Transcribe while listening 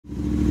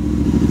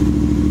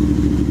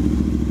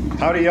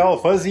Howdy y'all,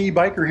 Fuzzy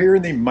Biker here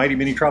in the mighty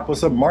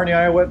metropolis of Marne,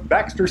 Iowa at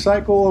Baxter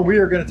Cycle, and we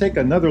are going to take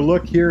another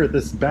look here at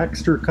this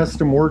Baxter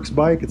Custom Works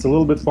bike. It's a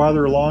little bit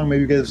farther along.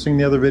 Maybe you guys have seen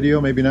the other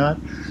video, maybe not.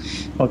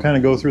 I'll kind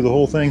of go through the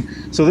whole thing.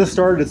 So this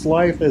started its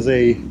life as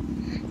a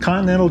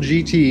Continental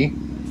GT,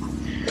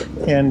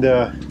 and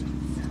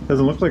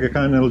doesn't look like a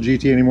Continental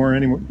GT anymore,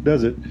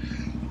 does it?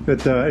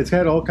 But it's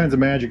had all kinds of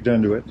magic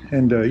done to it,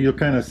 and you'll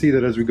kind of see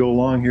that as we go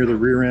along here. The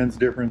rear end's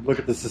different. Look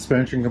at the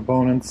suspension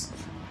components.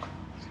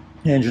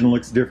 Engine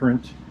looks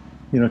different.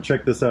 You know,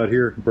 check this out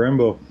here,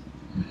 Brembo.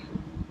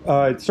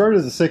 It started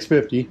as a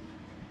 650.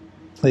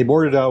 They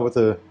bored it out with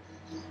a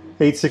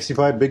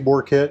 865 big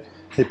bore kit.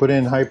 They put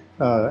in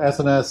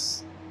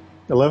S&S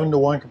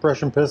 11-to-1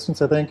 compression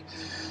pistons, I think.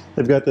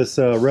 They've got this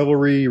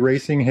Revelry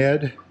racing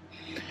head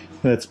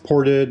that's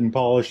ported and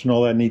polished and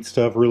all that neat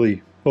stuff.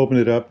 Really opened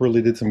it up,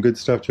 really did some good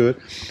stuff to it.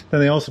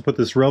 Then they also put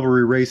this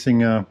Revelry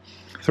racing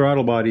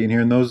throttle body in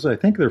here, and those, I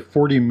think they're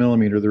 40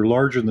 millimeter. They're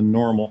larger than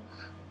normal.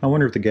 I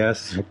wonder if the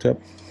gas is hooked up.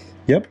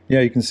 Yep,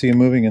 yeah, you can see them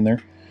moving in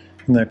there.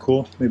 Isn't that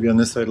cool? Maybe on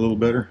this side a little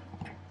better.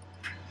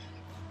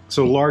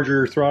 So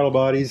larger throttle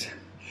bodies.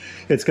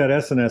 It's got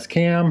S&S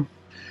cam.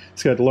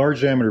 It's got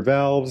large diameter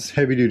valves,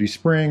 heavy duty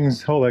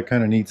springs, all that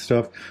kind of neat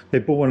stuff. They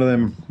put one of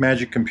them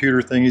magic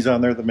computer thingies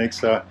on there that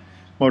makes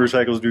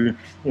motorcycles do,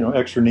 you know,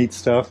 extra neat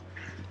stuff.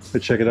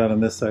 But check it out on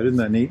this side. Isn't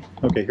that neat?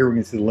 Okay, here we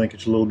can see the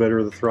linkage a little better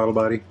of the throttle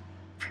body.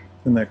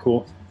 Isn't that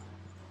cool?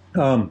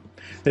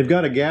 They've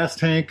got a gas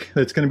tank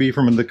that's going to be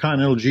from the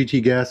Continental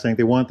GT gas tank.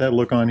 They want that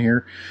look on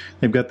here.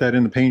 They've got that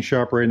in the paint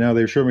shop right now.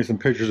 They've showed me some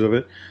pictures of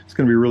it. It's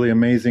going to be really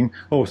amazing.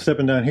 Oh,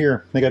 stepping down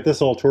here, they got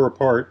this all tore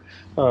apart.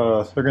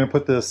 They're going to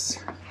put this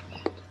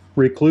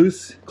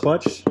Recluse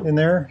clutch in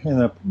there,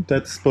 and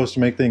that's supposed to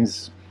make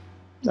things,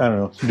 I don't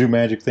know, do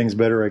magic things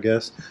better, I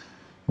guess.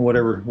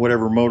 Whatever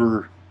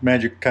motor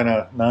magic kind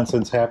of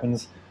nonsense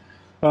happens.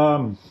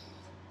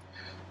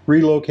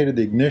 Relocated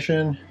the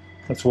ignition.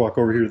 Let's walk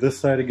over here to this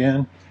side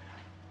again.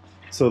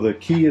 So the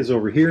key is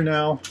over here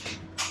now.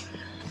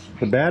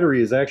 The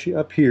battery is actually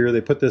up here.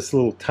 They put this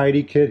little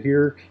tidy kit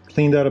here,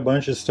 cleaned out a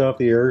bunch of stuff,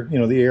 the air, you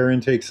know, the air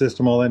intake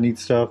system, all that neat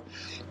stuff.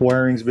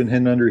 Wiring's been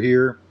hidden under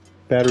here.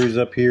 Battery's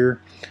up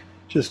here.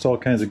 Just all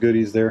kinds of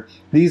goodies there.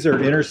 These are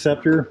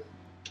Interceptor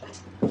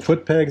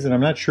foot pegs, and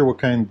I'm not sure what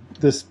kind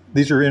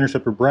these are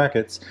Interceptor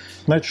brackets.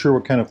 I'm not sure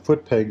what kind of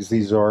foot pegs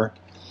these are.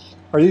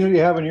 Are these what you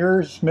have on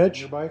yours,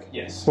 Mitch? Your bike?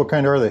 Yes. What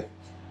kind are they?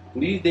 I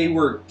believe they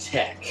were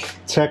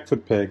Tech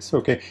foot pegs.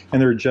 Okay,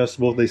 and they're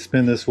adjustable. They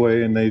spin this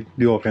way and they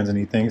do all kinds of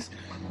neat things.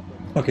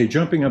 Okay,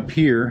 jumping up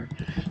here,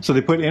 so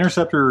they put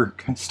Interceptor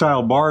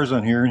style bars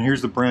on here, and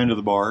here's the brand of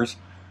the bars,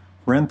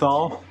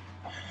 Renthal,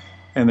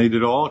 and they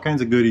did all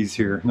kinds of goodies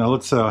here. Now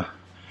let's so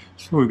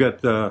we've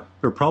got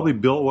they're probably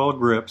built well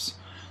grips.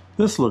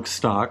 This looks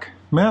stock.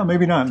 Well,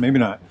 maybe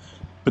not,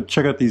 but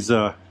check out these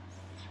I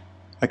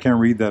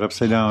can't read that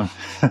upside down.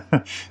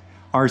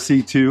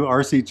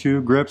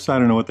 RC2 grips. I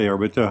don't know what they are,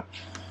 but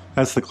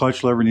that's the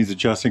clutch lever, needs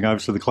adjusting.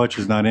 Obviously the clutch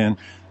is not in. And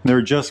they're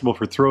adjustable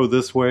for throw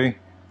this way.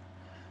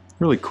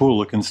 Really cool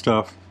looking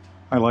stuff.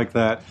 I like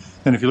that.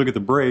 And if you look at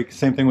the brake,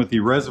 same thing with the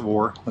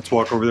reservoir. Let's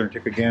walk over there and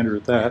take a gander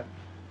at that.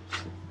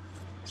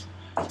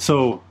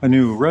 So a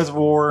new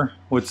reservoir.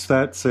 What's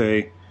that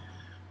say?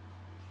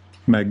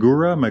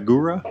 Magura.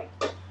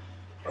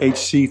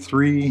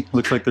 HC3.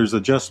 Looks like there's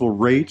adjustable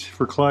rate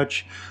for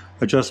clutch,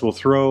 adjustable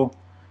throw.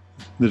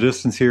 The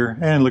distance here,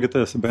 and look at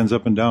this, it bends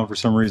up and down for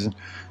some reason.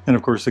 And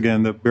of course,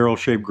 again, the barrel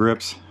shaped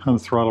grips on the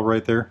throttle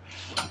right there.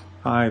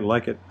 I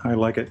like it. I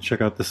like it. Check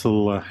out this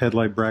little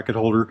headlight bracket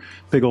holder.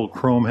 Big old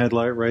chrome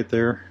headlight right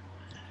there.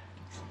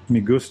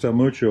 Me gusta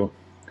mucho.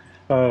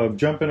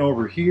 Jumping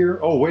over here.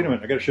 Oh, wait a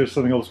minute. I got to show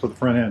something else for the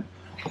front end.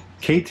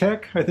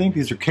 K-Tech, I think.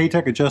 These are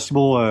K-Tech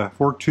adjustable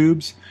fork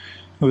tubes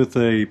with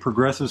a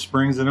progressive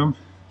springs in them.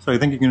 So I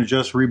think you can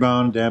adjust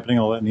rebound, dampening,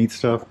 all that neat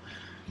stuff.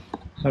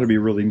 That'd be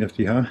really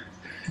nifty, huh?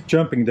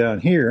 Jumping down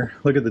here,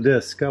 look at the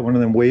disc. Got one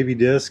of them wavy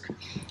disc.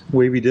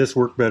 Wavy discs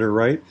work better,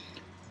 right?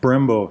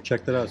 Brembo,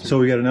 check that out. So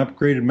we got an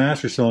upgraded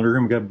master cylinder,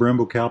 and we got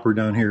Brembo caliper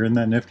down here. Isn't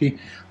that nifty?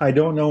 I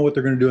don't know what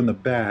they're going to do in the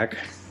back.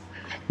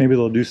 Maybe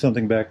they'll do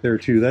something back there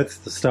too. That's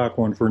the stock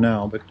one for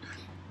now, but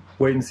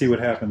wait and see what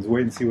happens.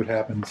 Wait and see what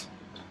happens.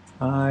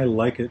 I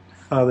like it.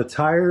 The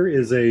tire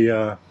is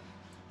a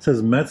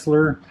says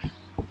Metzler.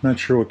 Not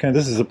sure what kind.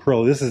 This is a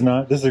Pro. This is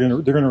not. They're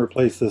going to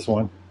replace this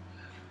one.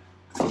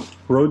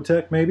 Road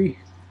Tech maybe.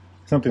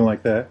 Something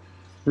like that.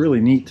 Really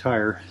neat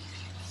tire.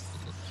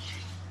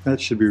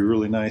 That should be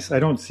really nice. I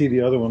don't see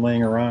the other one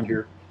laying around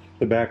here,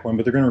 the back one,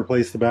 but they're going to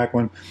replace the back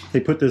one. They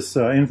put this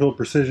Infield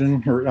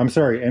Precision, or I'm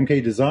sorry,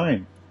 MK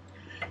Design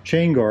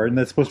chain guard, and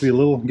that's supposed to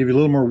be give you a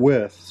little more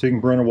width, so you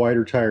can run a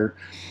wider tire.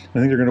 I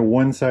think they're going to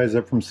one size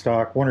up from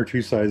stock, one or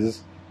two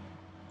sizes.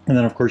 And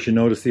then of course you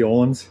notice the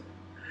Öhlins.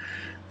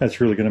 That's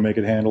really going to make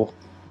it handle.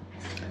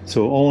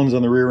 So Öhlins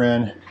on the rear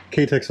end,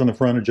 K-Tech's on the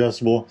front,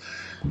 adjustable,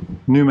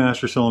 new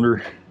master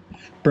cylinder,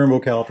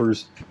 Brembo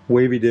calipers,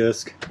 wavy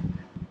disc,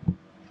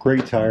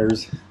 great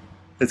tires.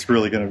 It's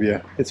really going to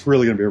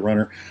be a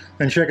runner.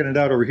 And checking it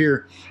out over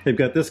here, they've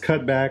got this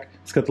cut back.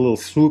 It's got the little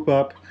swoop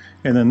up,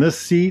 and then this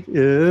seat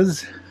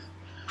is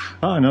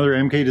another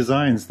MK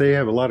Designs. They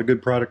have a lot of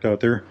good product out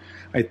there.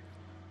 I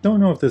don't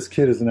know if this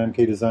kit is an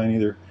MK Design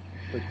either.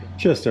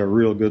 Just a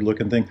real good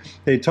looking thing.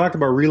 They talked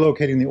about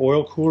relocating the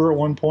oil cooler at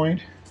one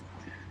point.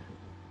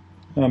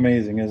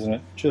 Amazing, isn't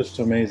it? Just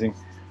amazing.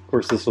 Of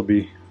course, this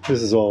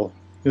is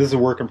a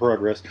work in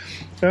progress.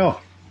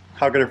 Oh,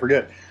 how could I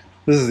forget?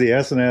 This is the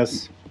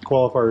S&S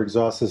qualifier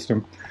exhaust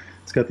system.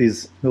 It's got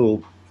these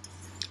little,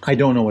 I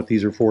don't know what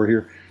these are for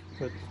here.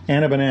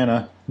 Anna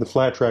Banana, the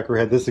flat tracker,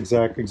 had this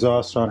exact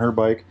exhaust on her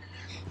bike.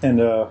 And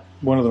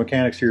one of the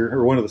mechanics here,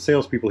 or one of the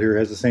salespeople here,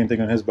 has the same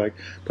thing on his bike.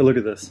 But look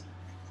at this.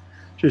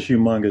 Just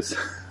humongous.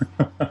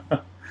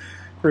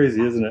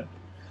 Crazy, isn't it?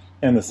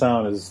 And the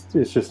sound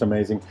it's just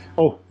amazing.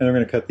 Oh, and they're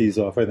going to cut these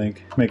off, I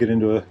think. Make it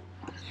into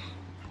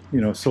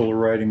a, solar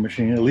riding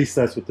machine. At least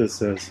that's what this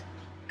says.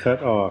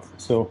 Cut off.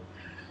 So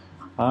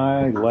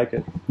I like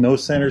it. No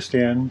center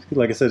stand.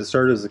 Like I said, it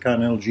started as a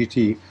Continental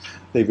GT.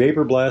 They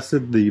vapor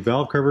blasted the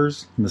valve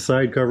covers and the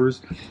side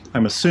covers.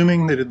 I'm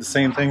assuming they did the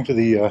same thing to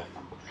the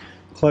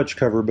clutch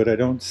cover, but I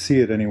don't see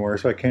it anywhere,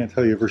 so I can't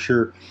tell you for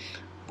sure.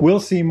 We'll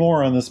see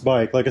more on this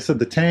bike. Like I said,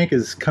 the tank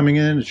is coming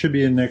in. It should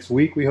be in next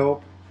week, we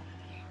hope.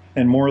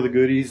 And more of the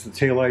goodies, the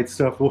taillight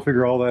stuff, we'll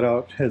figure all that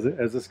out as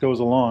this goes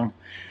along.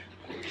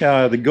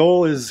 The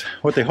goal is,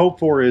 what they hope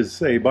for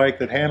is a bike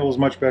that handles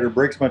much better,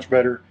 brakes much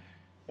better,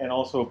 and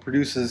also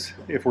produces,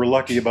 if we're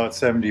lucky, about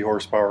 70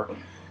 horsepower.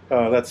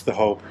 That's the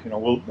hope.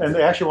 And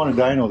they actually want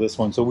to dyno this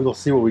one, so we'll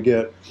see what we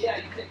get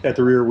at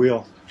the rear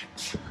wheel.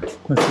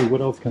 Let's see,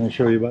 what else can I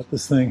show you about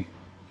this thing?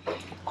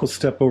 We'll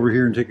step over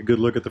here and take a good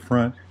look at the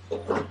front.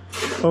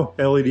 Oh,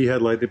 LED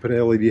headlight. They put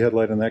an LED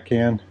headlight on that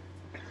can.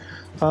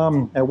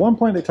 At one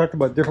point they talked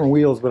about different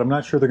wheels, but I'm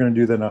not sure they're going to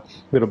do that now.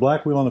 We got a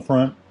black wheel on the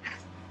front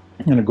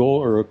and a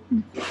gold or a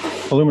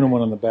aluminum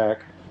one on the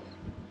back.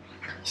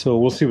 So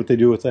we'll see what they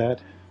do with that.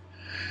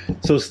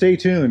 So stay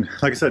tuned.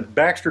 Like I said,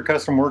 Baxter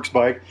Custom Works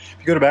bike. If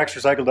you go to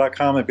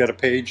baxtercycle.com, they've got a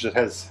page that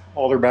has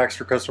all their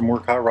Baxter Custom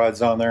Work hot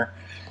rods on there.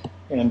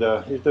 And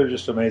they're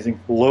just amazing.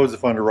 Loads of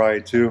fun to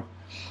ride too.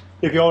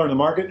 If y'all are in the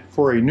market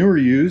for a newer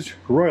used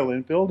Royal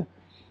Enfield,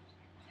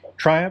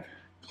 Triumph,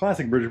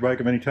 classic bridge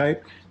bike of any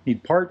type,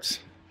 need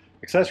parts,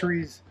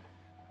 accessories,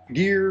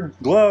 gear,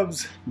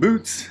 gloves,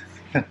 boots,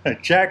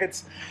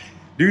 jackets,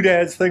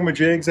 doodads,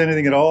 thingamajigs,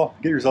 anything at all,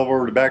 get yourself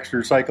over to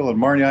Baxter Cycle in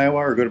Marnie, Iowa,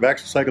 or go to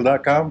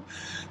baxtercycle.com.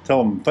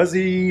 Tell them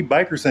Fuzzy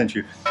Biker sent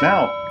you.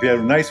 Now, if you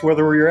have nice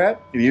weather where you're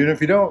at, even if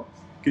you don't,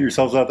 get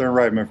yourselves out there and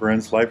ride, my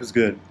friends. Life is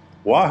good.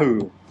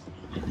 Wahoo!